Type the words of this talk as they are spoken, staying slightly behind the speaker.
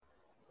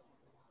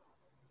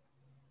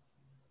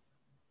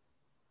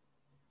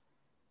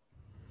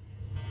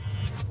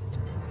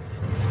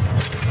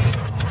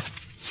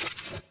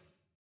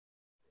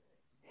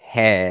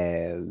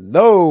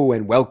Hello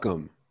and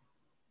welcome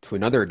to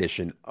another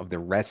edition of the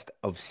Rest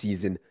of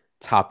Season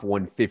Top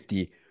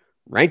 150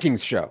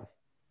 Rankings Show.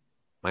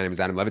 My name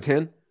is Adam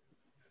Levitan,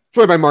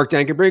 joined by Mark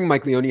Dankenbring.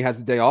 Mike Leone has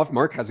the day off.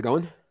 Mark, how's it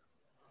going?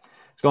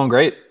 It's going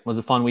great. It was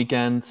a fun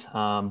weekend.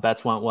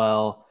 Bets went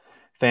well.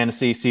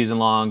 Fantasy season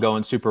long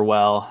going super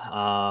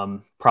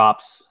well.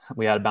 Props,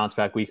 we had a bounce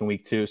back week in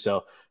week 2.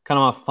 So kind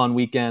of a fun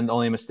weekend.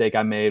 Only mistake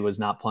I made was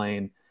not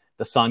playing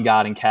the Sun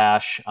God in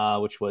cash,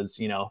 which was,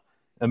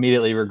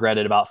 immediately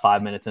regretted about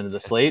 5 minutes into the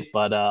slate.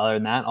 But other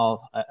than that,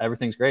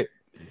 everything's great.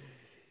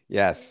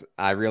 Yes,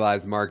 I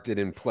realized Mark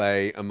didn't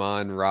play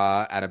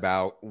Amon-Ra at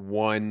about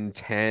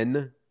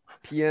 1:10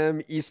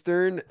 p.m.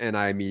 Eastern, and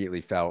I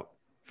immediately felt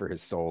for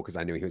his soul because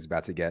I knew he was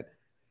about to get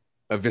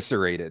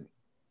eviscerated.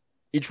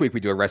 Each week we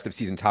do a rest of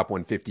season top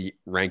 150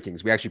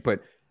 rankings. We actually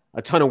put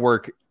a ton of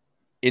work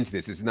into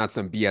this. This is not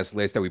some BS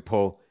list that we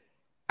pull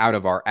out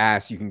of our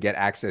ass. You can get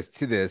access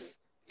to this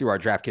through our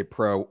Draft Kit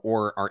Pro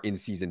or our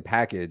in-season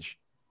package.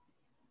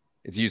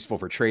 It's useful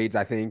for trades,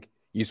 I think.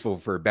 Useful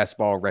for best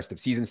ball, rest of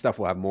season stuff.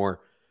 We'll have more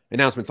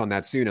announcements on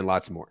that soon and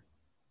lots more.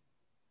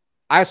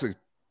 I also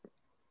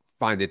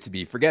find it to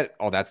be, forget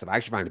all that stuff, I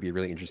actually find it to be a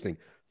really interesting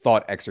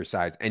thought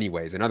exercise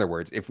anyways. In other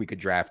words, if we could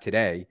draft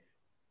today,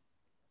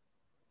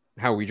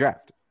 how would we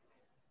draft?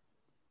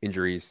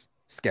 Injuries,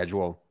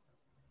 schedule,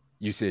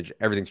 usage,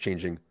 everything's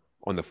changing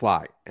on the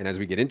fly. And as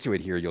we get into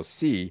it here, you'll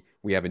see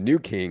we have a new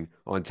king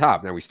on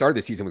top. Now, we started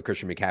the season with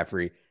Christian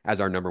McCaffrey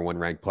as our number one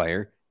ranked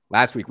player.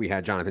 Last week, we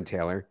had Jonathan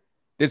Taylor.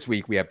 This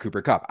week, we have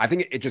Cooper Kupp. I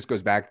think it just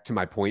goes back to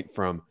my point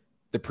from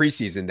the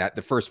preseason that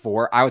the first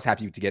four, I was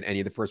happy to get any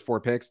of the first four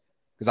picks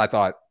because I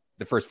thought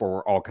the first four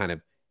were all kind of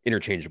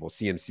interchangeable.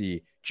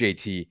 CMC,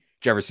 JT,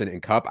 Jefferson,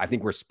 and Kupp. I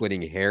think we're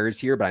splitting hairs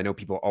here, but I know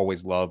people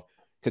always love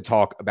to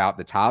talk about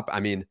the top. I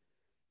mean,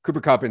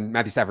 Cooper Kupp and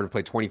Matthew Stafford have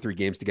played 23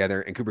 games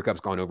together, and Cooper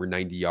Kupp's gone over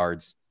 90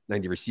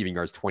 receiving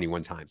yards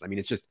 21 times. I mean,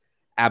 it's just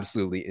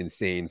absolutely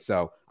insane.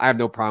 So I have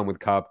no problem with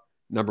Kupp,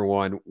 number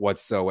one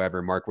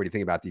whatsoever. Mark, what do you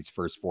think about these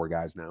first four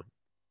guys now?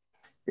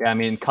 Yeah, I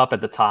mean, Kupp at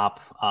the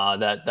top,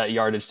 that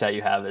yardage stat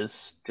you have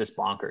is just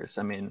bonkers.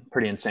 I mean,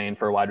 pretty insane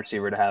for a wide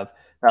receiver to have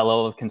that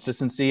level of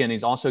consistency. And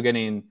he's also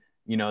getting,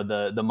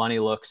 the money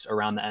looks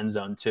around the end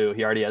zone too.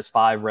 He already has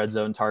 5 red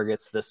zone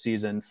targets this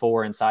season,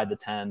 4 inside the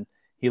 10.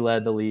 He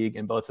led the league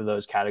in both of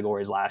those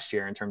categories last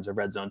year in terms of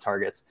red zone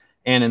targets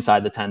and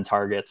inside the 10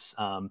 targets.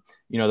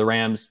 The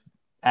Rams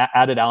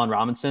added Allen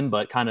Robinson,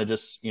 but kind of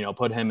just,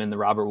 put him in the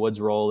Robert Woods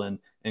role, and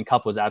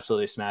Kupp was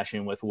absolutely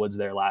smashing with Woods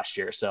there last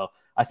year. So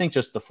I think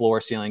just the floor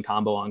ceiling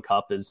combo on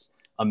Kupp is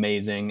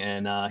amazing,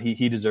 and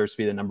he deserves to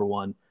be the number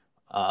one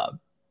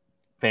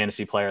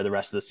fantasy player the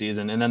rest of the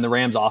season. And then the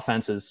Rams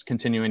offense is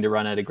continuing to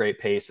run at a great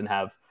pace and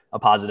have a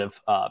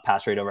positive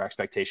pass rate over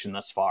expectation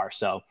thus far.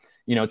 So,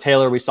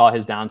 Taylor, we saw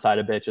his downside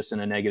a bit just in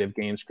a negative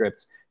game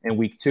script in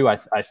week 2.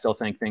 I still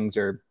think things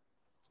are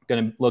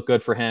going to look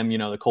good for him.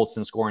 The Colts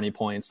didn't score any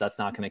points. That's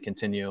not going to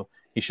continue.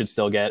 He should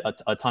still get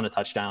a ton of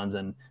touchdowns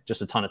and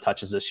just a ton of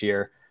touches this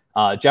year.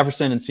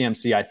 Jefferson and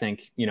CMC, I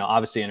think,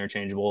 obviously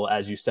interchangeable,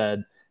 as you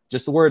said.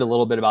 Just a word a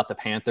little bit about the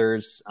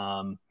Panthers.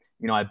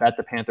 I bet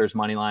the Panthers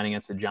money line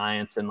against the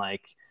Giants, and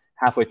like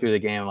halfway through the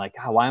game, I'm like,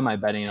 why am I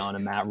betting on a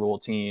Matt Rule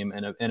team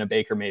and a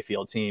Baker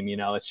Mayfield team?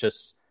 It's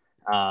just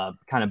kind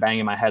of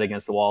banging my head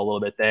against the wall a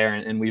little bit there.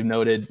 And we've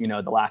noted,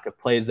 the lack of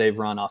plays they've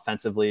run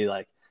offensively.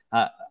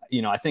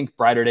 I think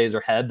brighter days are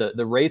ahead.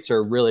 The rates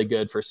are really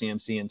good for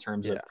CMC in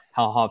terms of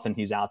how often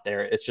he's out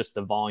there. It's just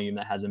the volume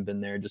that hasn't been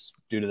there just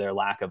due to their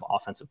lack of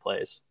offensive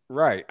plays.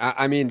 Right.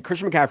 I mean,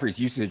 Christian McCaffrey's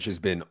usage has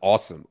been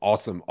awesome.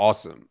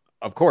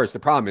 Of course, the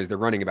problem is they're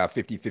running about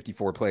 50,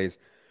 54 plays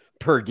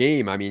per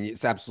game. I mean,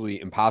 it's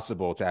absolutely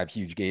impossible to have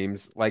huge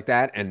games like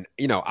that. And,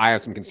 I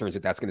have some concerns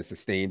that that's going to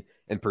sustain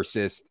and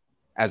persist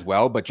as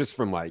well. But just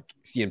from like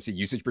CMC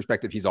usage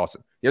perspective, he's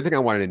awesome. The other thing I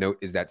wanted to note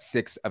is that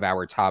 6 of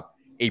our top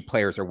 8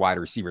 players are wide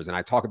receivers. And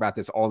I talk about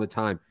this all the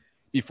time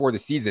before the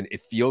season.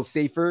 It feels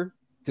safer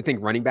to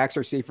think running backs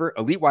are safer.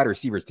 Elite wide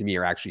receivers to me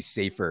are actually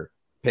safer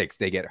picks.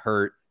 They get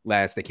hurt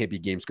less. They can't be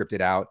game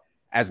scripted out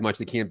as much.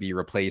 They can't be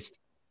replaced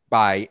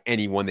by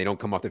anyone. They don't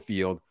come off the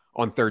field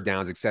on third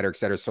downs, et cetera, et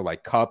cetera. So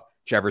like Kupp,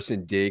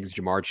 Jefferson, Diggs,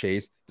 Jamar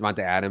Chase, Devonta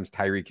Adams,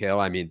 Tyreek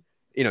Hill. I mean,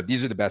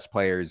 these are the best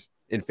players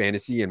in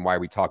fantasy, and why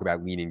we talk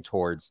about leaning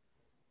towards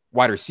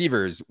wide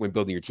receivers when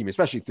building your team,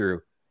 especially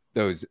through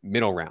those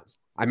middle rounds.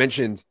 I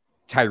mentioned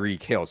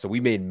Tyreek Hill. So we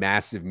made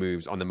massive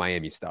moves on the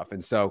Miami stuff.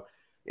 And so,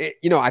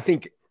 I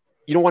think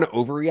you don't want to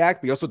overreact,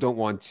 but you also don't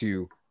want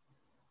to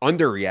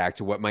underreact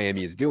to what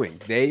Miami is doing.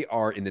 They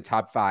are in the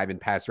top 5 in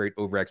pass rate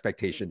over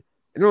expectation,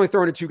 and they're only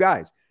throwing to 2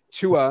 guys.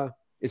 Tua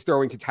is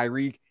throwing to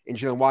Tyreek and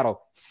Jalen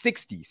Waddle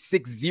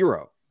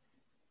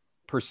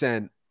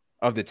 60%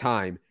 of the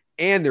time,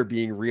 and they're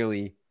being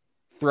really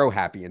throw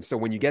happy. And so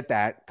when you get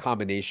that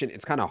combination,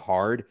 it's kind of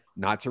hard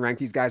not to rank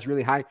these guys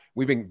really high.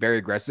 We've been very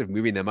aggressive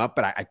moving them up,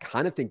 but I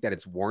kind of think that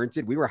it's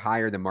warranted. We were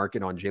higher than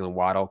market on Jalen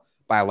Waddle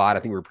by a lot.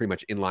 I think we were pretty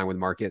much in line with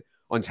market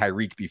on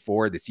Tyreek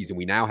before the season.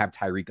 We now have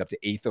Tyreek up to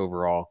 8th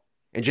overall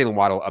and Jalen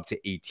Waddle up to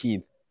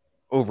 18th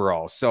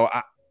overall. So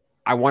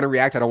I want to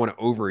react. I don't want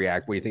to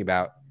overreact. What do you think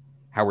about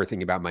how we're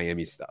thinking about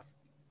Miami stuff?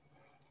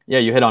 Yeah,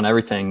 you hit on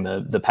everything.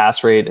 The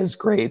pass rate is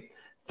great.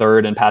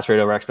 Third in pass rate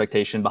over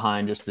expectation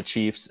behind just the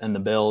Chiefs and the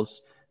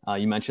Bills.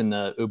 You mentioned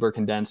the uber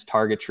condensed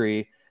target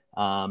tree.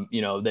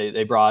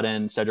 They brought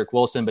in Cedric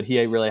Wilson, but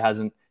he really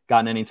hasn't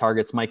gotten any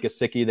targets. Mike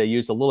Gesicki, they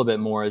used a little bit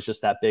more as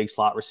just that big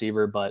slot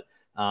receiver, but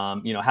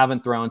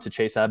haven't thrown to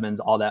Chase Edmonds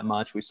all that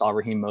much. We saw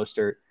Raheem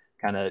Mostert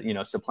kind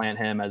of supplant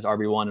him as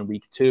RB1 in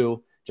week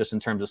 2, just in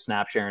terms of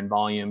snap share and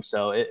volume.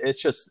 So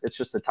it's just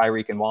the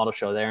Tyreek and Waddle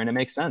show there, and it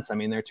makes sense. I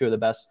mean, they're two of the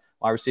best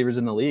wide receivers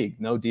in the league.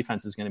 No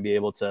defense is going to be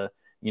able to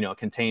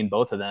contain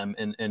both of them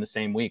in the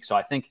same week. So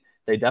I think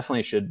they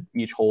definitely should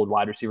each hold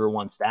wide receiver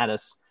 1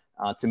 status.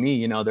 To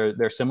me,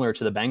 they're similar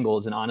to the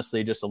Bengals, and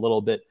honestly, just a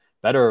little bit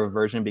better of a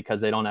version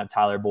because they don't have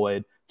Tyler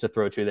Boyd to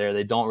throw to there.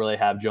 They don't really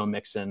have Joe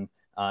Mixon,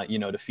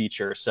 to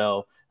feature.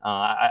 So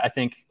I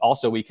think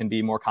also we can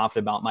be more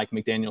confident about Mike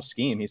McDaniel's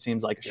scheme. He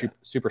seems like a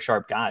super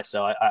sharp guy.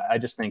 So I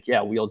just think,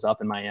 wheels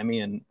up in Miami,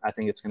 and I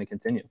think it's going to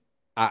continue.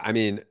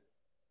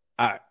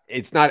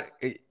 It's not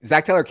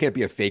Zach Taylor can't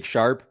be a fake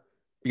sharp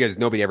because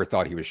nobody ever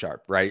thought he was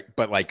sharp, right?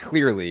 But like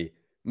clearly,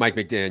 Mike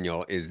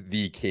McDaniel is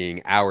the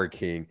king, our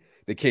king,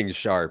 the king's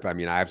sharp. I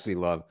mean, I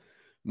absolutely love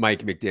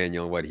Mike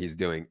McDaniel and what he's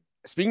doing.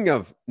 Speaking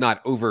of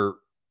not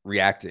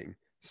overreacting,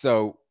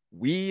 so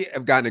we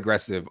have gotten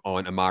aggressive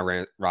on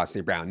Amon-Ra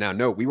St. Brown. Now,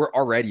 no, we were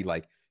already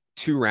like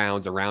 2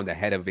 rounds around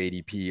ahead of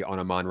ADP on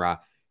Amon-Ra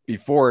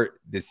before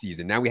this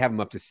season. Now we have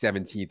him up to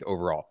 17th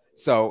overall.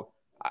 So,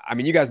 I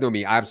mean, you guys know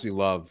me. I absolutely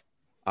love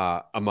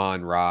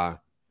Amon-Ra.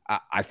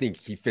 I think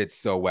he fits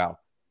so well.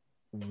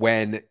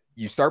 When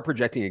you start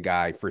projecting a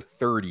guy for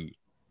 30,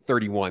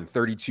 31,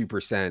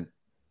 32%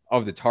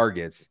 of the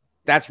targets,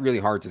 that's really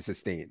hard to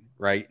sustain,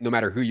 right? No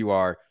matter who you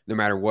are, no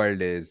matter what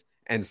it is.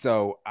 And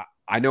so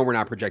I know we're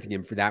not projecting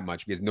him for that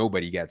much because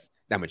nobody gets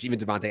that much. Even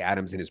Devontae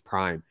Adams in his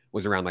prime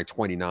was around like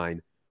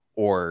 29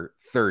 or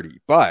 30.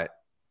 But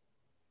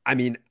I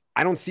mean,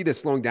 I don't see this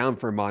slowing down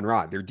for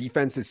Amon-Ra. Their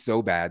defense is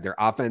so bad. Their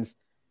offense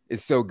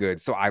is so good.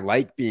 So I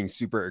like being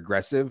super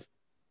aggressive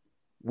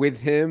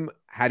with him.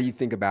 How do you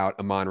think about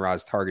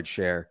Amon-Ra's target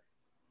share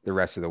the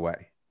rest of the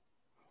way?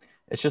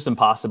 It's just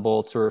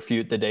impossible to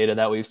refute the data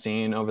that we've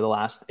seen over the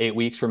last 8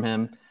 weeks from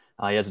him.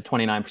 He has a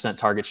 29%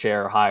 target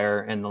share or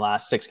higher in the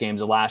last 6 games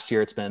of last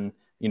year. It's been,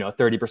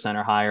 30%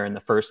 or higher in the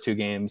first 2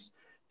 games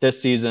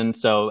this season.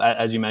 So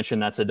as you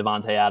mentioned, that's a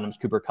Devontae Adams,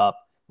 Cooper Kupp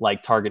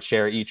like target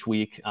share each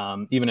week.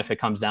 Even if it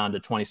comes down to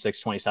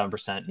 26,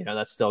 27%,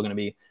 that's still going to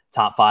be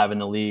top 5 in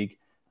the league.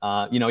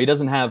 He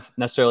doesn't have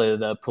necessarily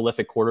the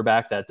prolific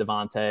quarterback that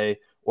Devontae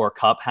or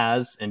Kupp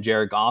has and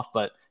Jared Goff,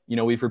 but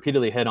we've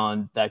repeatedly hit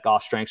on that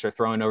Goff's strengths are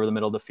throwing over the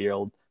middle of the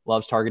field,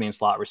 loves targeting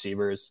slot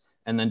receivers,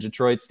 and then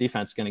Detroit's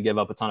defense is going to give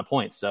up a ton of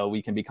points. So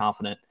we can be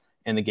confident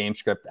in the game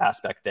script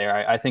aspect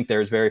there. I think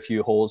there's very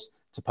few holes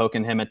to poke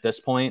in him at this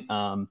point.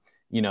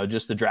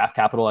 Just the draft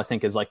capital, I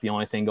think, is like the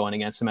only thing going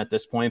against him at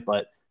this point,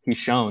 but he's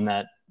shown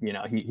that,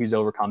 he's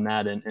overcome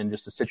that, and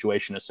just the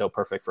situation is so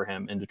perfect for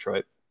him in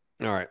Detroit.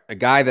 All right. A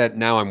guy that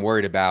now I'm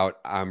worried about,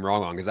 I'm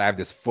wrong on because I have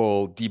this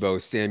full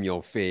Deebo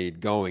Samuel fade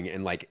going,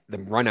 and like the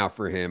run out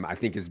for him, I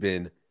think has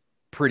been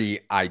pretty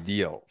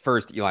ideal.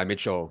 First, Eli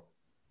Mitchell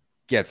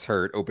gets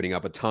hurt, opening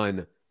up a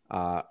ton,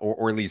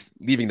 or at least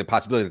leaving the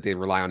possibility that they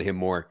rely on him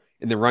more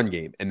in the run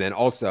game. And then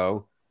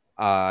also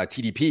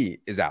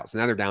TDP is out. So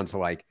now they're down to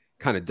like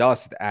kind of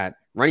dust at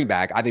running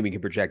back. I think we can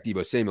project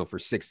Deebo Samuel for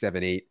 6,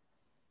 7, 8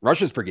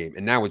 rushes per game.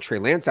 And now with Trey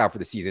Lance out for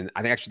the season,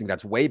 I actually think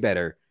that's way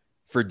better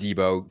for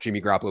Deebo.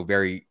 Jimmy Garoppolo,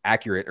 very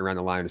accurate around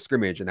the line of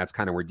scrimmage, and that's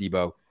kind of where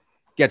Deebo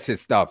gets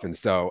his stuff. And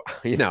so,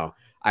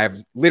 I have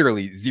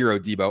literally zero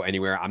Deebo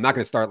anywhere. I'm not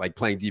going to start like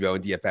playing Deebo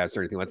in DFS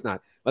or anything. Let's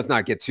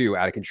not get too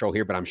out of control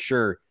here, but I'm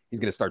sure he's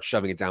going to start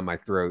shoving it down my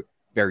throat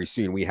very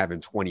soon. We have him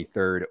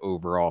 23rd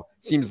overall.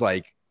 Seems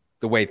like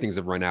the way things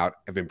have run out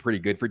have been pretty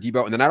good for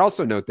Deebo. And then I'd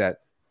also note that,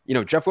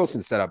 Jeff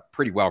Wilson set up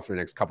pretty well for the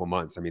next couple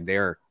months. I mean,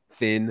 they're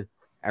thin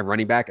at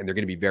running back, and they're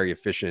going to be very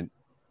efficient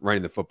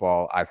running the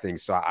football, I think.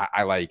 So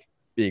I like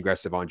being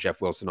aggressive on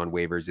Jeff Wilson on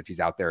waivers if he's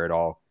out there at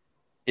all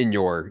in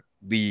your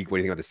league. What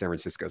do you think about the San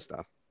Francisco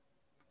stuff?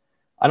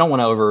 I don't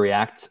want to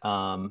overreact.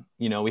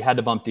 We had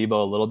to bump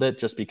Deebo a little bit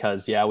just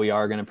because, we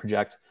are going to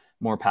project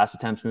more pass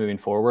attempts moving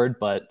forward.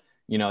 But,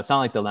 it's not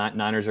like the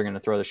Niners are going to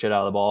throw the shit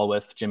out of the ball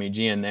with Jimmy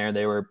G in there.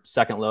 They were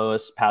second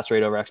lowest pass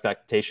rate over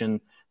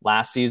expectation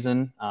last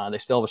season. They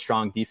still have a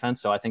strong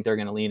defense, so I think they're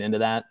going to lean into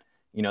that.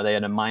 They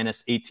had a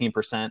minus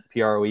 18%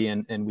 PROE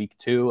in week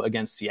 2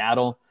 against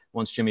Seattle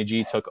once Jimmy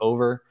G took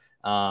over.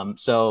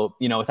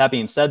 With that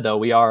being said, though,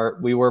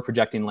 we were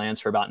projecting Lance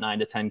for about 9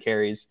 to 10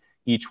 carries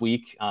each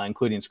week,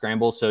 including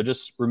scrambles. So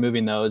just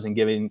removing those and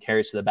giving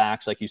carries to the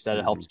backs, like you said,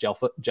 it helps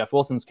Jeff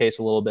Wilson's case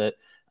a little bit.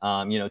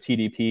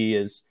 TDP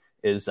is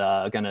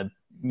going to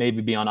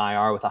maybe be on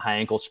IR with a high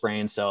ankle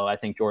sprain. So I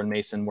think Jordan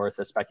Mason worth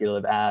a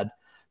speculative add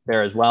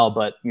there as well.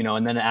 But,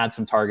 and then add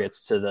some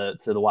targets to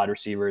the wide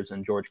receivers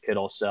and George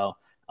Kittle. So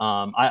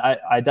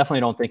I definitely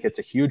don't think it's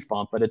a huge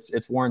bump, but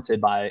it's warranted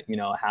by,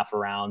 a half a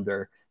round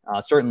or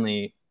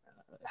certainly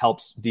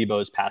helps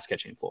Debo's pass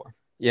catching floor.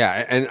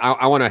 Yeah, and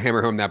I want to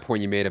hammer home that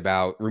point you made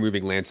about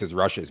removing Lance's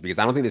rushes, because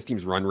I don't think this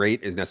team's run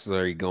rate is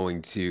necessarily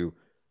going to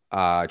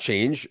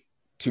change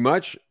too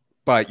much,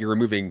 but you're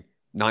removing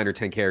 9 or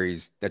 10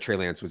 carries that Trey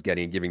Lance was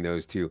getting and giving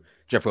those to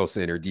Jeff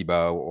Wilson or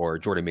Debo or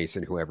Jordan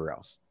Mason, whoever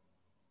else.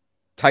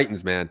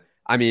 Titans, man.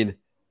 I mean,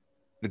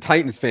 the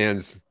Titans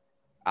fans,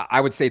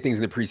 I would say things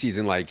in the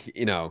preseason like,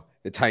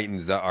 the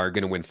Titans are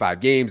going to win 5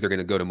 games. They're going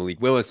to go to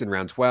Malik Willis in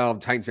round 12.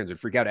 Titans fans would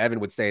freak out. Evan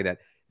would say that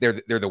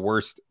they're the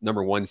worst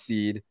number 1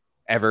 seed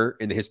ever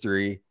in the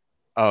history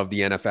of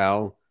the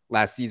NFL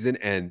last season.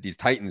 And these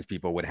Titans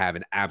people would have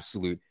an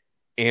absolute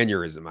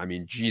aneurysm. I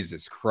mean,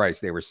 Jesus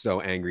Christ, they were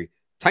so angry.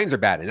 Titans are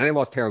bad. And then they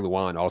lost Taylor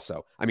Lewan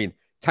also. I mean,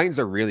 Titans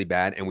are really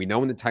bad. And we know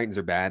when the Titans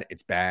are bad,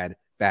 it's bad,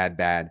 bad,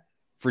 bad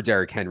for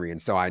Derrick Henry.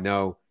 And so I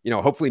know,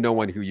 hopefully no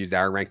one who used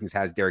our rankings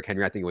has Derrick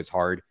Henry. I think it was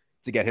hard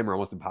to get him, or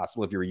almost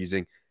impossible if you were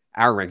using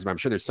our rankings. But I'm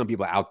sure there's some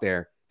people out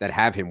there that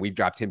have him. We've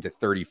dropped him to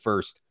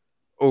 31st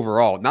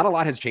overall. Not a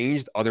lot has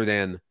changed other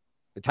than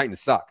the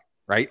Titans suck.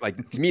 Right?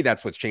 Like, to me,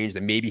 that's what's changed.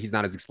 And maybe he's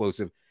not as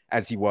explosive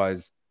as he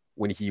was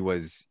when he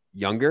was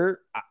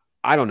younger.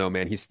 I don't know,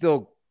 man. He's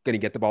still going to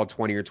get the ball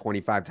 20 or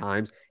 25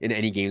 times in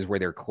any games where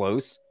they're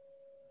close.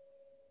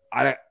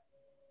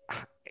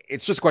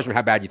 It's just a question of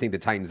how bad you think the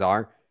Titans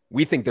are.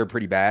 We think they're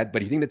pretty bad,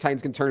 but if you think the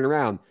Titans can turn it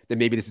around, then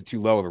maybe this is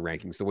too low of a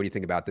ranking. So what do you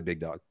think about the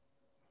big dog?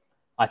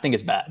 I think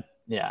it's bad.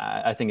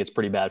 Yeah, I think it's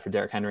pretty bad for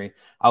Derrick Henry.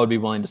 I would be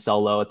willing to sell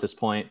low at this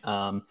point.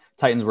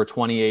 Titans were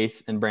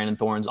 28th in Brandon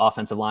Thorne's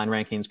offensive line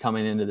rankings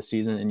coming into the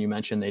season, and you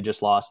mentioned they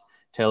just lost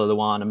Taylor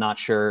Lewan. I'm not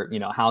sure,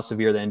 how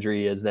severe the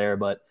injury is there,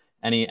 but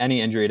any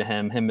injury to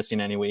him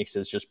missing any weeks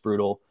is just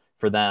brutal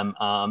for them.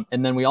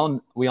 And then we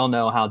all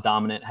know how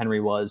dominant Henry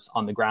was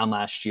on the ground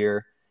last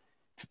year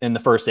in the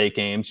first 8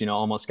 games.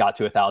 Almost got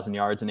to 1,000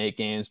 yards in 8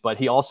 games, but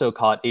he also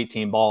caught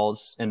 18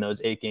 balls in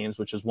those 8 games,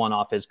 which is one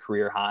off his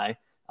career high.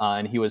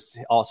 And he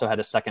also had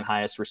a second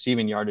highest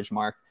receiving yardage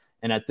mark.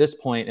 And at this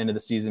point into the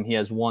season, he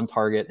has 1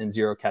 target and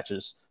 0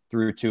 catches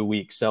through 2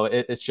 weeks. So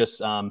it's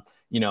just, kind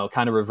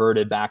of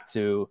reverted back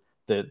to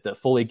the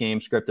fully game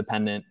script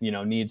dependent,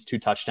 needs 2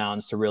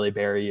 touchdowns to really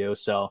bury you.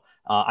 So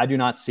I do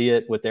not see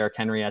it with Derrick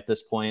Henry at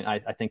this point. I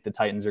think the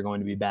Titans are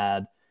going to be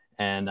bad,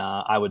 and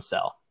I would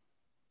sell.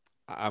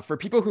 For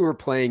people who are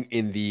playing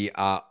in the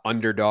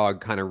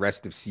underdog kind of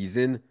rest of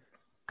season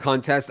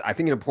contest, I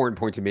think an important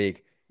point to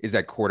make is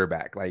that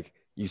quarterback. Like,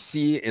 you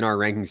see in our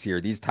rankings here,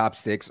 these top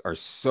 6 are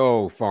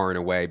so far and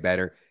away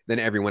better than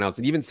everyone else.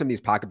 And even some of these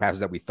pocket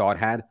passes that we thought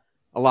had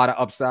a lot of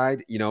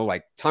upside,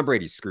 like Tom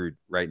Brady's screwed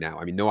right now.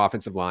 I mean, no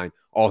offensive line.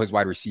 All his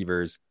wide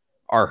receivers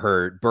are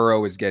hurt.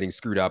 Burrow is getting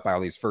screwed up by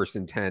all these 1st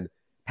and 10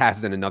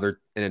 passes and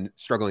a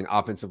struggling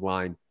offensive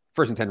line,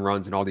 1st and 10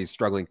 runs and all these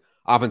struggling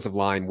offensive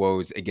line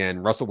woes. Again,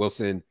 Russell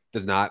Wilson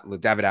does not look,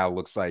 David Allen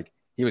looks like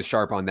he was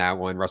sharp on that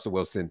one. Russell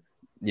Wilson,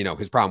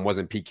 his problem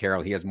wasn't Pete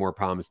Carroll. He has more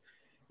problems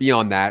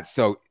beyond that.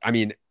 So, I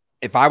mean,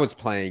 if I was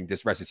playing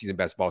this rest of season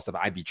best ball stuff,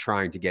 I'd be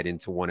trying to get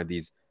into one of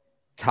these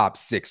top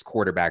 6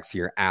 quarterbacks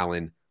here: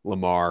 Allen,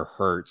 Lamar,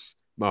 Hurts,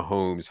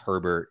 Mahomes,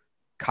 Herbert,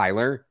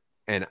 Kyler.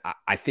 And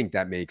I think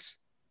that makes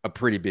a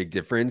pretty big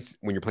difference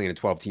when you're playing a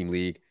 12-team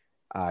league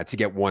to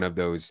get one of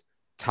those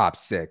top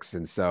 6.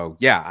 And so,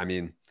 yeah, I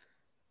mean,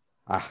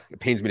 it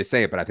pains me to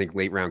say it, but I think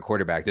late round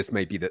quarterback, this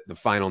might be the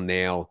final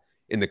nail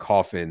in the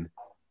coffin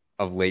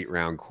of late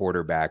round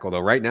quarterback. Although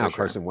right now,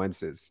 Carson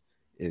Wentz is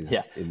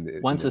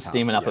Wentz is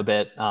steaming up a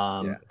bit.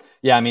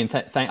 I mean,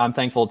 I'm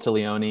thankful to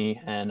Leone,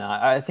 and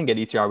I think at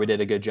ETR we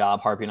did a good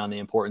job harping on the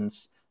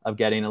importance of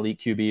getting elite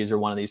QBs or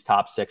one of these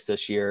top 6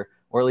 this year,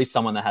 or at least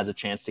someone that has a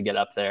chance to get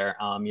up there.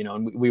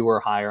 And we were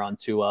higher on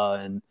Tua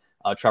and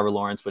Trevor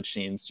Lawrence, which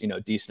seems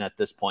decent at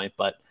this point.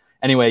 But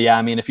anyway, yeah,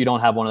 I mean, if you don't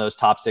have one of those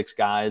top 6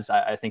 guys,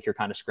 I think you're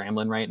kind of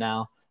scrambling right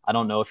now. I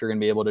don't know if you're going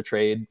to be able to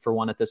trade for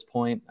one at this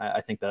point.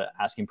 I think the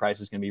asking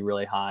price is going to be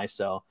really high.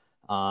 So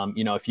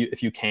if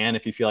you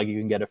feel like you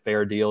can get a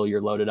fair deal,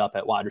 you're loaded up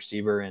at wide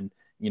receiver and,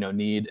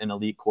 need an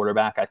elite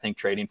quarterback, I think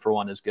trading for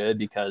one is good,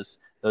 because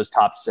those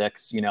top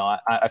 6,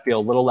 I feel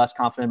a little less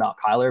confident about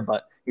Kyler,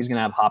 but he's going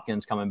to have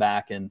Hopkins coming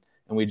back. And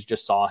we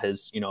just saw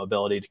his,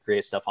 ability to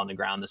create stuff on the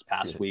ground this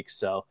past week.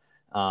 So,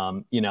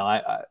 I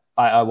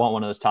want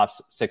one of those top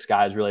 6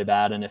 guys really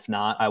bad. And if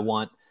not, I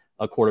want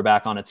a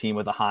quarterback on a team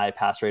with a high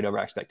pass rate over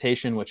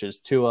expectation, which is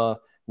Tua,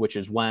 which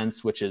is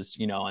Wentz, which is,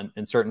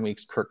 in certain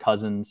weeks, Kirk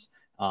Cousins,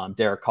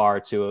 Derek Carr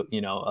to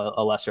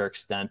a lesser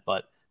extent,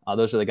 but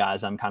those are the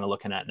guys I'm kind of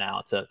looking at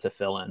now to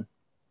fill in.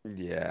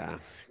 Yeah,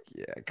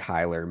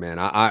 Kyler, man.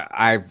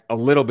 I've a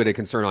little bit of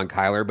concern on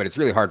Kyler, but it's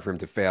really hard for him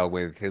to fail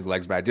with his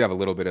legs. But I do have a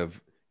little bit of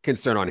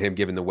concern on him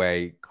given the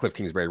way Cliff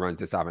Kingsbury runs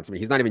this offense. I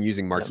mean, he's not even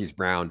using Marquise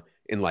Brown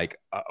in like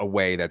a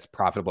way that's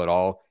profitable at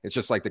all. It's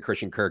just like the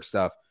Christian Kirk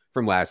stuff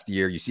from last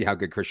year. You see how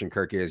good Christian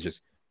Kirk is.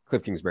 Just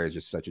Cliff Kingsbury is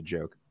just such a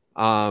joke.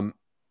 I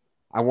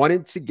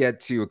wanted to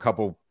get to a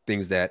couple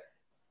things that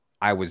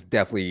I was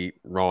definitely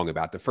wrong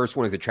about. The first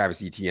one is the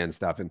Travis Etienne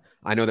stuff. And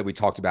I know that we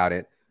talked about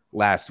it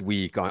last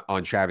week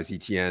on Travis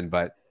Etienne,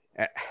 but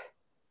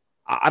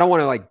I don't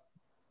want to like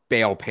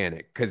bail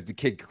panic, because the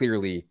kid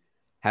clearly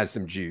has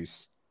some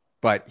juice,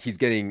 but he's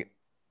getting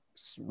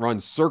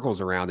run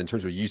circles around in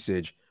terms of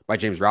usage by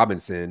James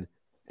Robinson,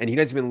 and he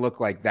doesn't even look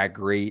like that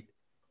great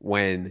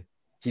when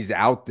he's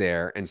out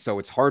there. And so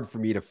it's hard for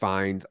me to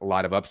find a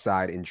lot of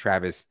upside in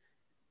Travis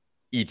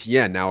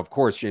Etienne. Now, of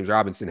course, James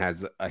Robinson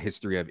has a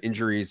history of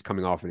injuries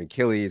coming off an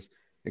Achilles,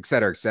 et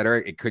cetera, et cetera.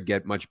 It could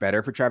get much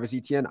better for Travis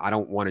Etienne. I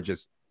don't want to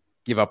just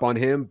give up on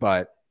him,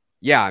 but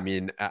yeah, I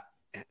mean,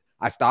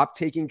 I stopped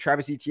taking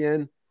Travis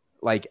Etienne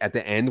like at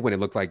the end when it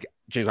looked like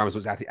James Robinson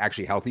was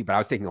actually healthy, but I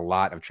was taking a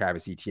lot of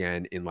Travis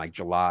Etienne in like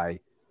July,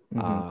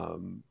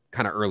 kind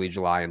of early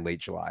July and late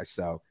July.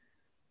 So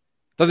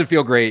doesn't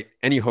feel great.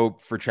 Any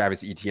hope for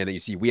Travis Etienne that you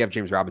see? We have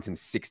James Robinson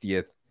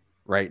 60th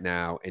right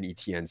now and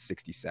Etienne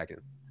 62nd.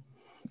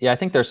 Yeah, I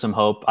think there's some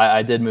hope.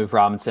 I did move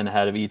Robinson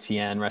ahead of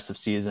Etienne rest of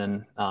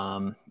season.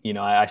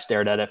 I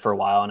stared at it for a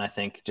while, and I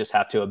think just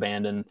have to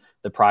abandon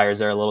the priors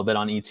there a little bit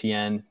on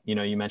Etienne.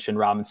 You mentioned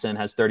Robinson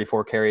has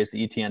 34 carries,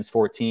 the Etienne's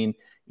 14.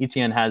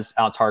 Etienne has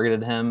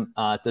out-targeted him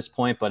at this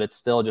point, but it's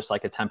still just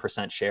like a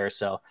 10% share.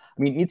 So,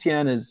 I mean,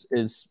 Etienne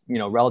is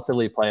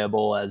relatively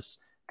playable as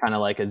kind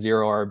of like a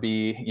zero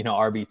RB,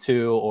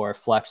 RB2 or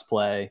flex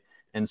play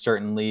in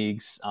certain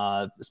leagues,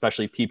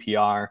 especially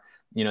PPR.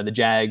 The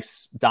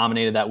Jags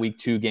dominated that week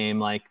 2 game.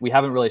 Like, we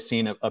haven't really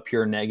seen a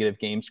pure negative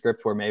game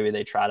script where maybe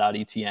they trot out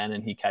Etienne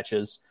and he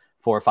catches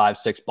 4, 5,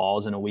 6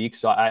 balls in a week.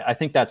 So I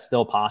think that's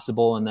still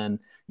possible. And then,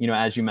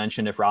 as you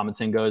mentioned, if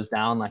Robinson goes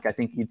down, like, I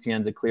think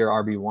Etienne's a clear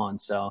RB1.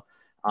 So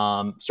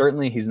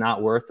certainly he's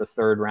not worth the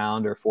 3rd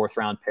round or 4th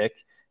round pick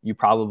you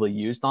probably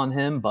used on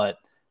him, but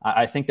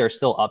I think there's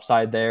still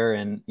upside there.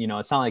 And,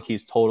 it's not like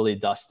he's totally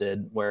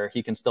dusted where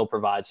he can still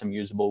provide some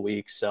usable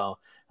weeks. So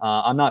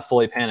I'm not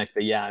fully panicked,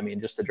 but yeah, I mean,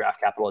 just the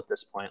draft capital at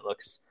this point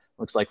looks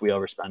like we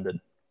overspended.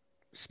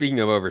 Speaking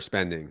of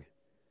overspending,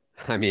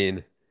 I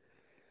mean,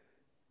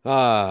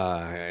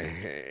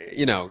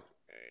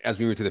 as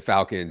we move to the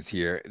Falcons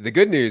here, the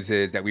good news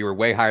is that we were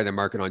way higher than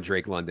market on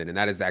Drake London. And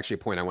that is actually a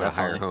point I want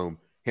to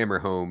hammer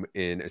home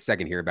in a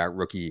second here about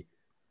rookie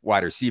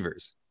wide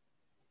receivers.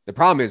 The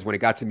problem is when it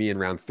got to me in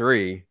round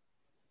 3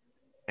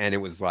 and it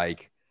was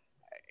like,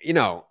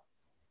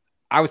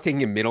 I was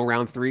taking a middle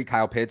round 3,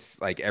 Kyle Pitts,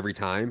 like every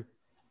time.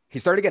 He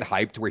started to get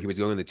hyped to where he was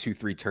going the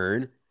 2-3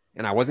 turn,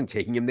 and I wasn't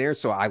taking him there.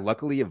 So I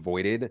luckily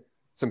avoided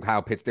some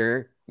Kyle Pitts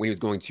there when he was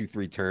going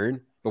 2-3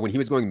 turn. But when he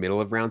was going middle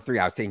of round 3,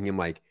 I was taking him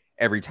like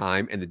every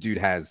time, and the dude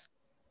has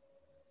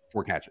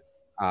 4 catches.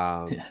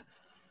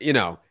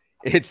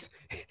 It's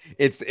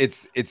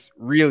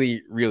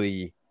really,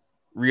 really,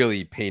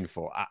 really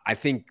painful. I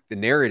think the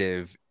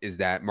narrative is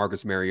that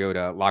Marcus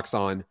Mariota locks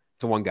on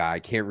to one guy,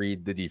 can't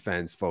read the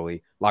defense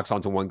fully, locks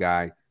onto one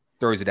guy,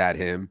 throws it at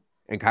him,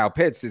 and Kyle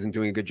Pitts isn't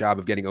doing a good job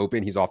of getting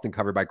open. He's often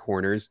covered by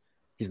corners.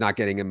 He's not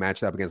getting him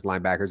matched up against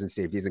linebackers and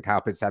safeties, and Kyle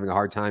Pitts is having a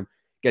hard time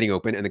getting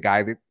open. And the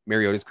guy that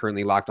Mariota is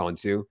currently locked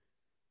onto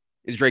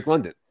is Drake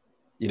London.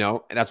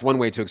 And that's one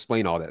way to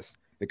explain all this.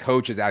 The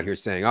coach is out here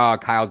saying, "Oh,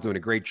 Kyle's doing a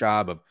great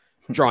job of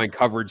drawing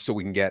coverage so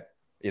we can get,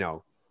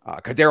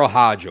 Cardero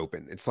Hodge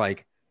open." It's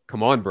like,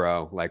 come on,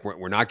 bro. Like,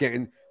 we're not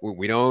getting,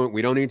 we don't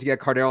need to get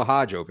Cardero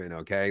Hodge open.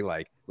 Okay.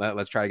 Like,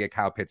 let's try to get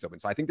Kyle Pitts open.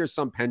 So I think there's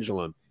some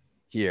pendulum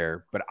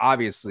here, but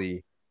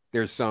obviously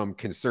there's some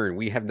concern.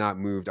 We have not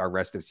moved our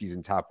rest of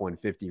season top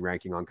 150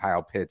 ranking on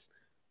Kyle Pitts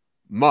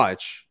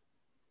much.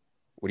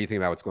 What do you think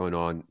about what's going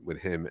on with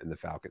him and the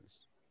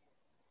Falcons?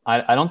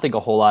 I don't think a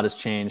whole lot has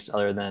changed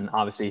other than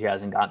obviously he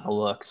hasn't gotten the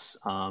looks.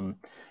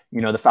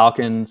 The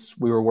Falcons,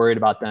 we were worried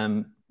about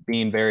them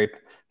being very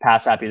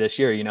pass happy this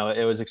year.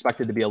 It was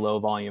expected to be a low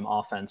volume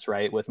offense,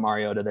 right? With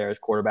Mariota there as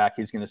quarterback,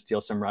 he's going to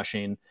steal some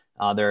rushing.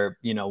 They're,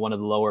 one of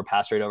the lower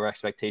pass rate over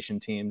expectation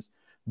teams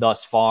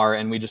thus far.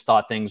 And we just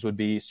thought things would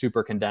be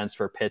super condensed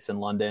for Pitts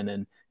and London.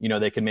 And,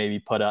 they could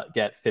maybe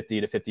get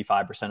 50 to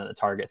 55% of the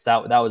targets.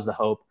 That was the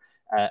hope.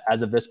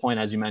 As of this point,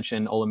 as you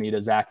mentioned, Olamide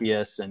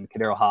Zaccheaus and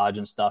Cardero Hodge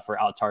and stuff are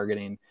out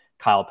targeting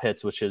Kyle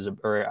Pitts,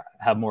 or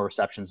have more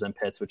receptions than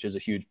Pitts, which is a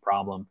huge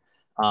problem.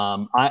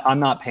 I'm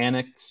not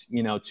panicked,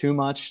 too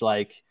much.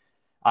 Like,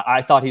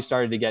 I thought he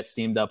started to get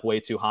steamed up way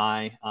too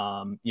high.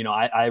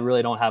 I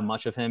really don't have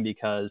much of him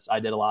because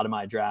I did a lot of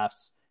my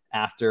drafts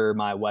after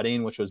my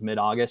wedding, which was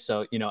mid-August.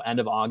 So,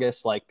 end of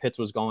August, like, Pitts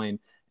was going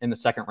in the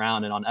 2nd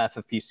round, and on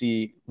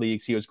FFPC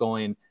leagues, he was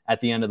going at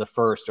the end of the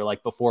 1st or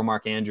like before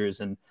Mark Andrews.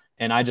 And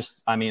I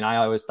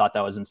always thought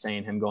that was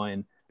insane, him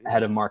going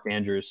ahead of Mark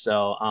Andrews.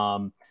 So,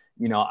 I'm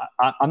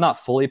not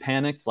fully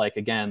panicked. Like,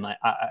 again,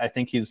 I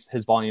think his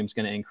volume's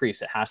going to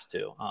increase. It has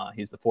to.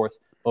 He's the 4th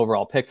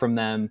overall pick from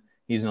them.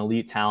 He's an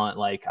elite talent.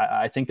 Like,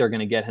 I think they're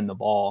going to get him the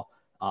ball.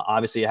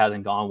 Obviously, it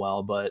hasn't gone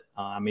well, but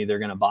I'm either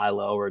going to buy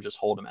low or just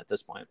hold him at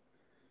this point.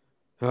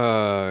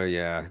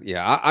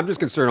 Yeah. I'm just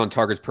concerned on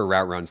targets per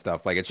route run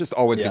stuff. Like, it's just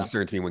always a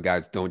concern to me when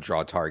guys don't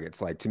draw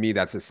targets. Like, to me,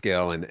 that's a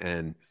skill,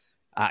 and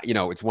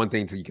it's one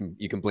thing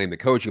you can blame the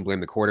coach, you can blame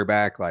the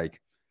quarterback. Like,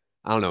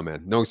 I don't know,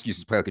 man. No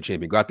excuses. Play like a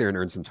champion. Go out there and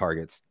earn some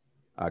targets.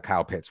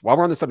 Kyle Pitts. While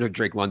we're on the subject of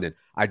Drake London,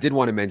 I did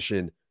want to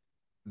mention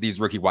these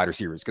rookie wide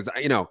receivers because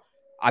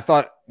I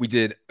thought we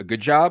did a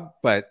good job,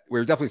 but there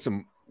was definitely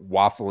some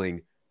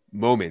waffling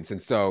moments.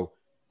 And so,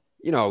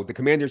 the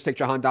Commanders take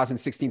Jahan Dotson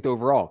 16th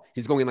overall.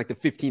 He's going in like the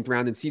 15th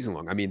round in season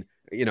long. I mean,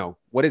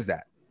 what is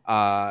that?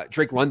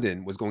 Drake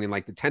London was going in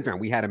like the 10th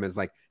round. We had him as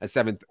like a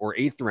 7th or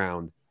 8th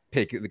round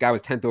pick. The guy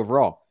was 10th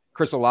overall.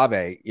 Chris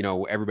Olave,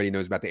 everybody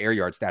knows about the air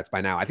yard stats by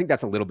now. I think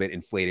that's a little bit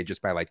inflated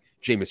just by like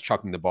Jameis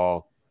chucking the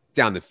ball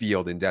down the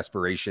field in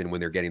desperation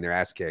when they're getting their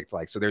ass kicked.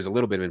 Like, so there's a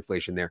little bit of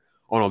inflation there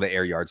on all the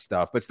air yard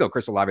stuff, but still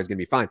Chris Olave is going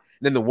to be fine.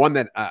 And then the one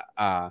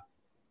that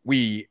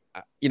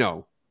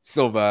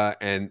Silva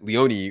and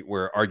Leone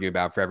were arguing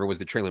about forever was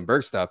the Treylon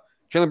Burks stuff.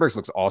 Treylon Burks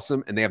looks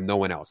awesome, and they have no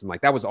one else. And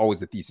like that was always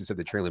the thesis of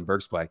the Treylon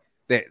Burks play.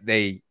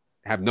 They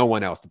have no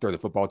one else to throw the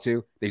football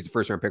to. They use the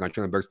first round pick on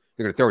Treylon Burks.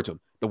 They're going to throw it to him.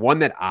 The one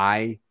that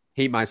I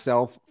hate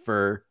myself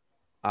for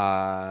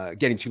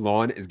getting too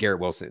long is Garrett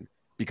Wilson,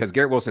 because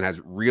Garrett Wilson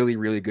has really,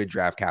 really good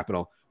draft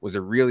capital, was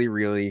a really,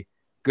 really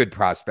good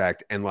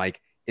prospect. And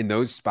like in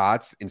those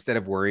spots, instead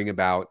of worrying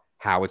about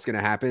how it's going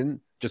to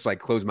happen, just like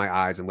close my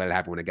eyes and let it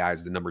happen when a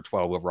guy's the number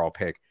 12 overall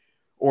pick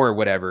or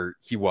whatever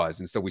he was.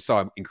 And so we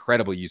saw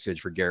incredible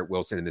usage for Garrett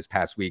Wilson in this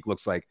past week.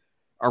 Looks like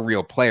a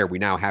real player. We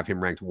now have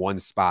him ranked one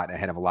spot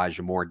ahead of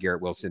Elijah Moore.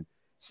 Garrett Wilson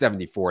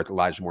 74th,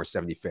 Elijah Moore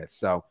 75th.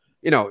 So,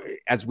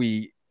 as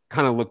we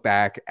kind of look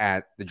back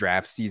at the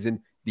draft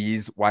season,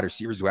 these wide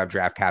receivers who have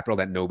draft capital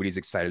that nobody's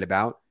excited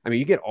about, I mean,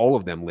 you get all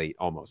of them late,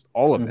 almost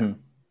all of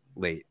them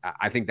late.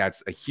 I think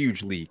that's a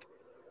huge leak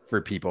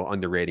for people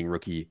underrating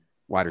rookie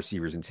wide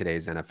receivers in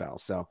today's NFL.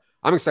 So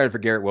I'm excited for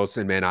Garrett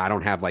Wilson, man. I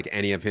don't have like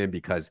any of him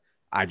because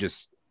I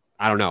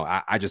don't know.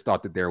 I just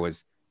thought that there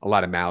was a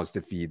lot of mouths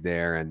to feed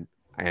there,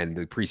 and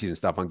the preseason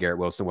stuff on Garrett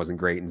Wilson wasn't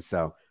great. And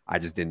so I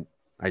just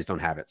don't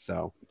have it.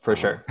 So for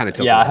sure. Kind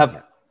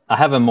of I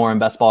have him more in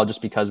best ball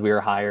just because we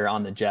were higher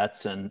on the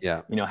Jets and,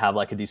 have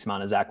like a decent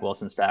amount of Zach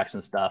Wilson stacks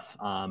and stuff.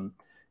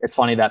 It's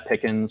funny that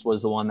Pickens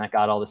was the one that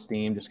got all the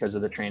steam just because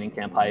of the training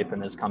camp hype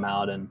and has come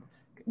out and,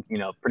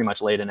 pretty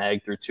much laid an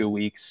egg through 2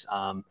 weeks.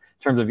 In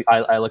terms of,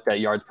 I looked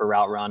at yards per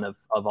route run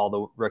of all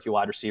the rookie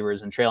wide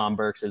receivers, and Treylon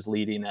Burks is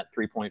leading at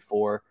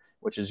 3.4,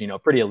 which is,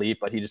 pretty elite,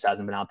 but he just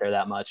hasn't been out there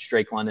that much.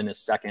 Drake London is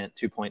second,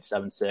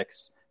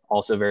 2.76,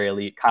 also very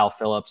elite. Kyle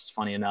Phillips,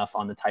 funny enough,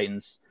 on the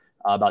Titans,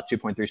 about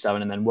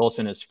 2.37, and then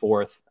Wilson is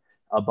fourth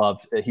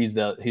above. He's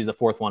the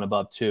fourth one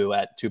above 2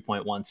 at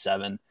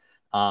 2.17.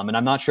 And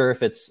I'm not sure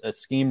if it's a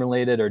scheme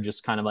related or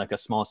just kind of like a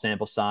small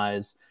sample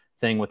size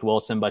thing with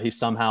Wilson, but he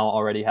somehow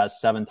already has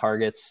 7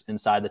 targets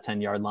inside the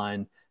 10-yard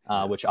line,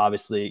 which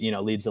obviously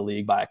leads the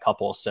league by a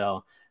couple.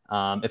 So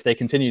if they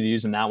continue to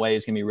use him that way,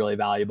 he's going to be really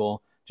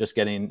valuable. Just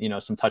getting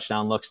some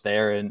touchdown looks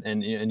there,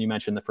 and you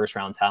mentioned the first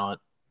round talent.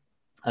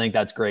 I think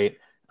that's great.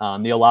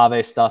 The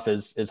Olave stuff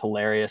is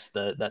hilarious.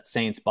 That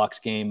Saints Bucks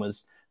game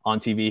was on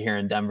TV here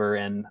in Denver,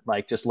 and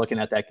like just looking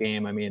at that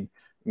game, I mean,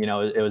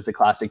 it was the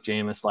classic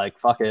Jameis, like,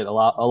 fuck it,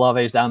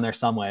 Olave's down there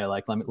some way,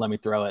 like let me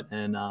throw it.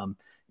 And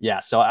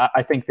so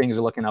I think things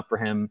are looking up for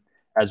him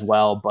as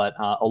well. But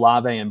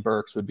Olave and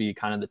Burks would be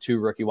kind of the 2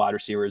 rookie wide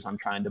receivers I'm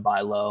trying to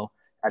buy low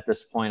at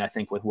this point. I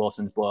think with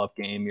Wilson's blow up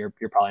game, you're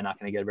probably not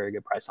going to get a very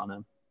good price on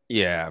him.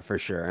 Yeah, for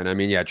sure. And I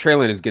mean,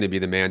 Treylon is going to be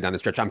the man down the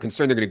stretch. I'm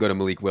concerned they're going to go to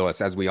Malik Willis.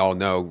 As we all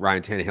know,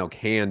 Ryan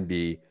Tannehill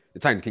the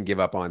Titans can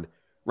give up on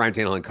Ryan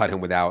Tannehill and cut him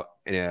without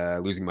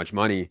losing much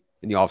money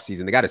in the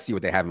offseason. They got to see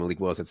what they have in Malik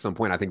Willis at some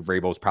point. I think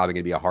Vrabel is probably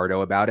going to be a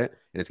hardo about it,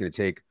 and it's going to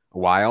take a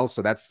while.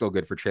 So that's still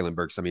good for Treylon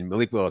Burks. I mean,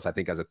 Malik Willis, I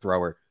think as a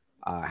thrower,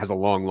 has a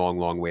long, long,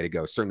 long way to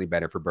go. Certainly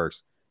better for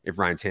Burks if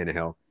Ryan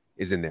Tannehill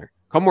is in there.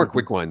 A couple more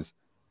quick ones.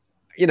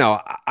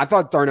 I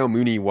thought Darnell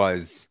Mooney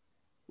was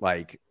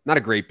like not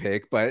a great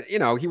pick, but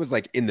he was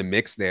like in the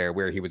mix there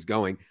where he was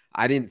going.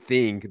 I didn't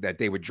think that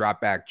they would drop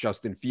back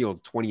Justin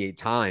Fields 28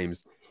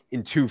 times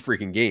in 2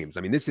 freaking games.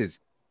 I mean, this is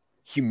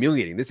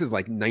humiliating. This is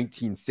like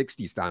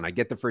 1960 style. I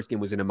get the first game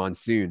was in a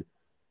monsoon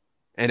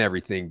and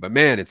everything, but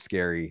man, it's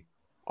scary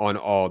on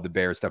all the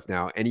Bears stuff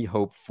now. Any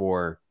hope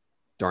for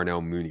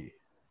Darnell Mooney?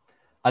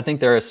 I think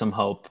there is some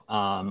hope.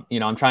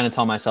 I'm trying to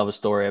tell myself a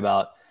story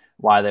about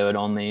why they would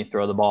only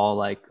throw the ball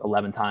like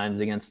 11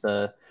 times against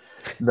the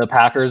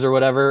Packers or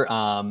whatever.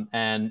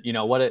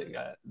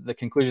 The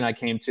conclusion I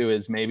came to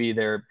is maybe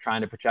they're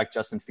trying to protect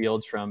Justin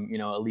Fields from,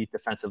 elite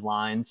defensive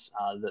lines.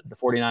 The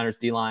 49ers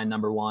D-line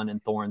number 1 in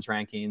Thorne's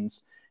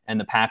rankings, and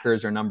the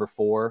Packers are number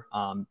 4.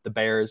 The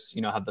Bears,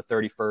 have the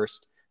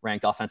 31st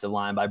ranked offensive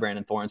line by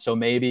Brandon Thorne. So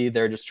maybe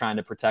they're just trying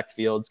to protect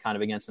Fields kind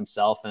of against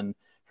himself and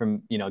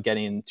from,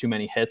 getting too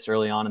many hits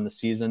early on in the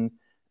season.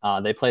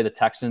 They play the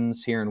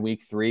Texans here in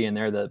week 3, and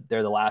they're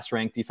the last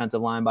ranked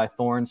defensive line by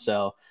Thorne.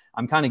 So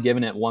I'm kind of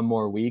giving it one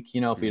more week.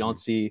 If we don't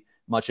see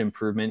much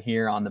improvement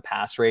here on the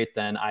pass rate,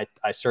 then I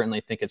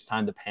certainly think it's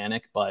time to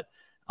panic. But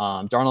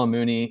Darnell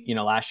Mooney,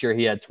 last year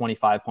he had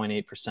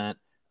 25.8%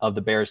 of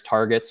the Bears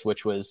targets,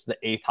 which was the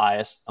 8th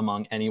highest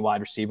among any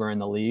wide receiver in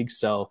the league.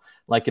 So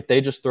like if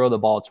they just throw the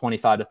ball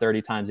 25 to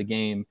 30 times a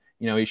game,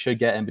 he should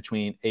get in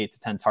between 8 to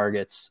 10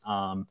 targets.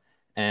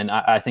 And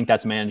I think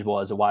that's manageable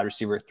as a wide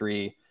receiver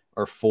 3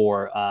 or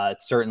 4.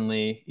 It's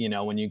certainly,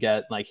 when you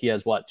get like, he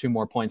has 2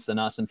 more points than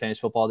us in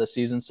fantasy football this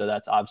season. So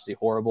that's obviously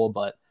horrible,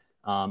 but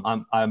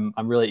I'm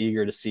really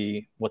eager to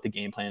see what the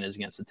game plan is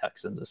against the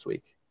Texans this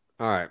week.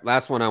 All right,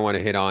 last one I want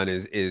to hit on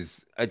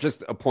is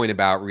just a point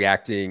about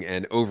reacting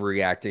and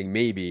overreacting.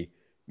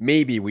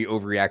 Maybe we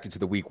overreacted to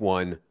the week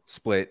 1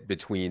 split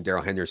between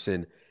Darrell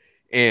Henderson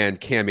and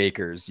Cam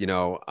Akers.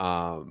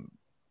 I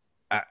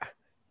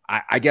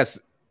guess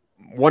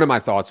one of my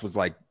thoughts was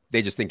like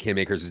they just think Cam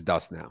Akers is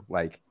dust now.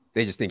 Like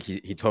they just think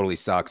he totally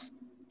sucks.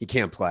 He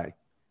can't play.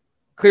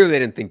 Clearly, they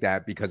didn't think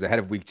that because ahead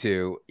of week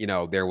 2,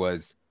 there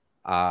was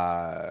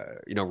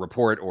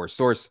report or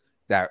source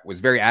that was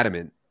very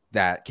adamant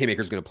that Cam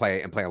Akers is going to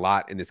play and play a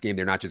lot in this game.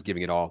 They're not just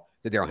giving it all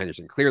to Darrell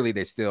Henderson. Clearly,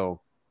 they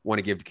still want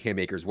to give Cam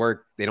Akers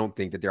work. They don't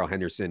think that Darrell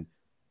Henderson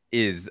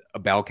is a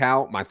bell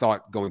cow. My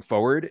thought going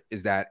forward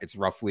is that it's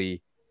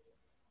roughly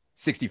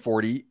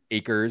 60-40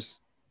 Akers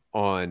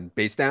on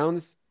base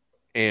downs,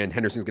 and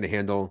Henderson's going to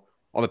handle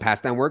all the pass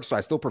down work. So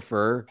I still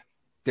prefer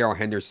Darrell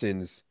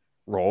Henderson's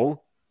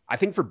role. I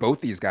think for both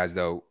these guys,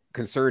 though,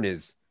 concern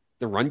is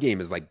the run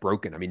game is like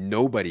broken. I mean,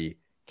 nobody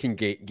can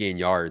gain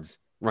yards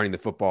running the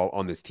football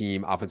on this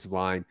team. Offensive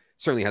line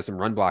certainly has some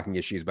run blocking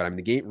issues, but I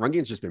mean, the run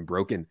game's just been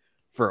broken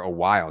for a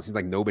while. It seems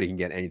like nobody can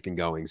get anything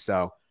going.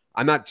 So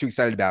I'm not too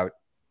excited about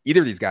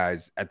either of these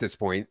guys at this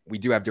point. We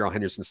do have Darrell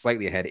Henderson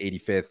slightly ahead,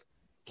 85th,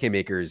 Cam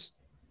Akers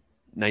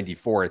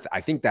 94th.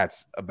 I think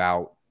that's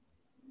about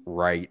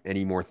right.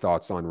 Any more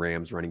thoughts on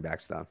Rams running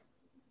back stuff?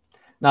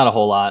 Not a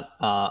whole lot.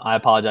 I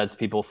apologize to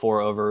people for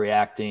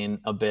overreacting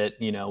a bit.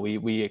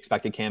 We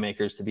expected Cam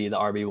Akers to be the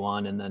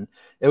RB1, and then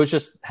it was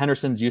just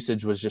Henderson's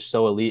usage was just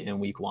so elite in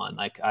week 1.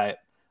 Like I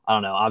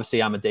don't know.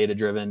 Obviously, I'm a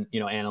data-driven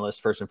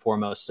analyst first and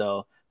foremost,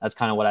 so that's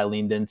kind of what I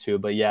leaned into.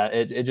 But yeah,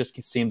 it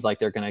just seems like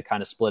they're going to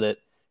kind of split it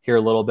here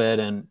a little bit,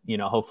 and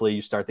hopefully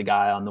you start the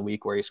guy on the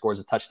week where he scores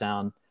a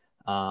touchdown.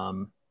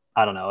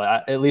 I don't know.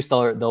 At least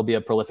there'll be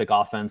a prolific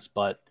offense,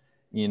 but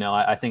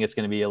I think it's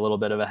going to be a little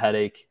bit of a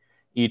headache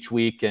each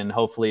week, and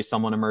hopefully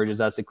someone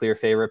emerges as the clear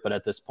favorite. But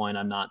at this point,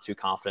 I'm not too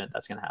confident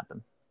that's going to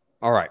happen.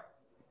 All right.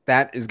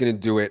 That is going to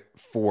do it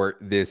for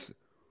this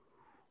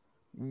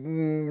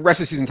rest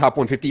of the season top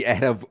 150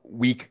 ahead of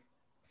week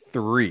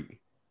 3.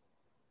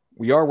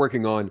 We are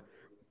working on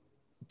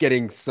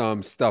getting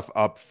some stuff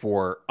up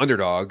for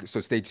Underdog, so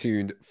stay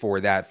tuned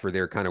for that for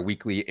their kind of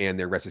weekly and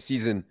their rest of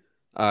season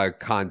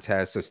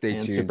contest. So stay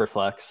tuned.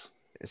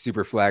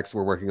 Superflex.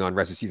 We're working on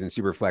rest of season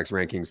Superflex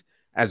rankings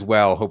as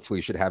well. Hopefully,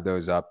 you should have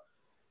those up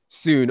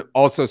soon.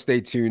 Also,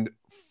 stay tuned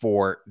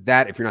for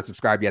that. If you're not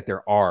subscribed yet,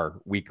 there are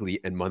weekly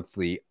and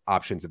monthly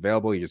options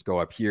available. You just go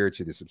up here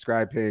to the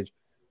subscribe page,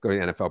 go to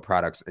the NFL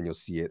products, and you'll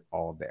see it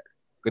all there.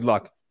 Good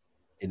luck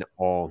in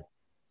all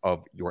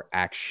of your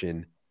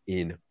action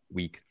in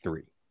week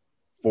 3.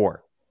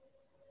 For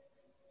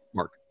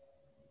Mark,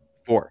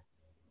 for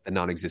the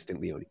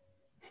non-existent Leone.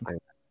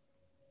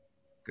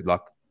 Good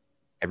luck,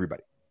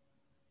 everybody.